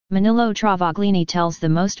Manilo Travaglini tells the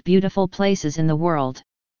most beautiful places in the world.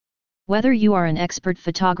 Whether you are an expert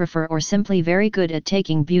photographer or simply very good at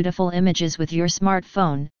taking beautiful images with your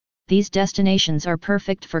smartphone, these destinations are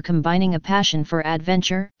perfect for combining a passion for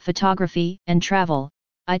adventure, photography, and travel.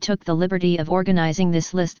 I took the liberty of organizing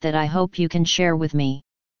this list that I hope you can share with me.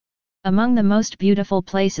 Among the most beautiful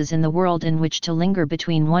places in the world in which to linger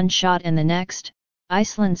between one shot and the next,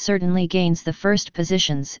 Iceland certainly gains the first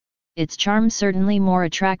positions. Its charm certainly more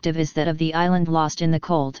attractive is that of the island lost in the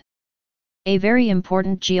cold. A very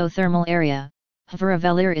important geothermal area,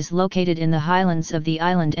 Hveravellir is located in the highlands of the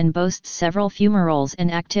island and boasts several fumaroles and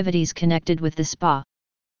activities connected with the spa.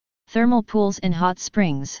 Thermal pools and hot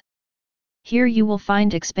springs. Here you will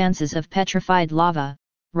find expanses of petrified lava,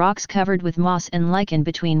 rocks covered with moss and lichen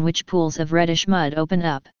between which pools of reddish mud open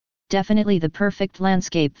up, definitely the perfect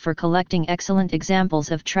landscape for collecting excellent examples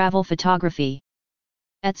of travel photography.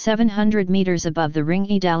 At 700 meters above the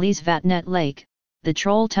Ringedalles Vatnet Lake, the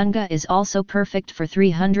Trolltunga is also perfect for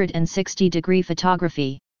 360-degree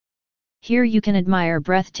photography. Here you can admire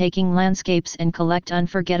breathtaking landscapes and collect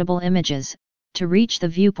unforgettable images. To reach the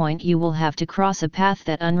viewpoint you will have to cross a path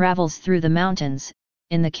that unravels through the mountains,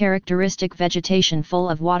 in the characteristic vegetation full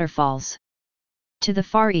of waterfalls. To the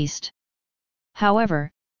far east.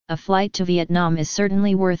 However, a flight to Vietnam is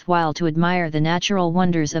certainly worthwhile to admire the natural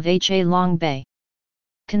wonders of Ha Long Bay.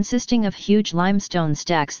 Consisting of huge limestone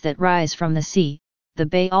stacks that rise from the sea, the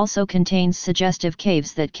bay also contains suggestive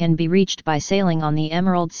caves that can be reached by sailing on the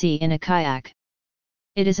Emerald Sea in a kayak.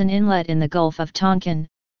 It is an inlet in the Gulf of Tonkin,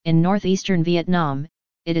 in northeastern Vietnam.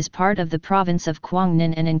 It is part of the province of Quang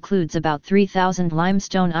Ninh and includes about 3,000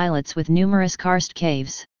 limestone islets with numerous karst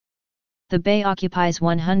caves. The bay occupies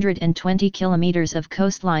 120 kilometers of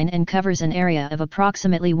coastline and covers an area of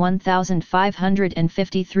approximately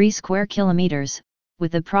 1,553 square kilometers,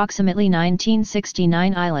 with approximately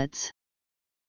 1969 islets.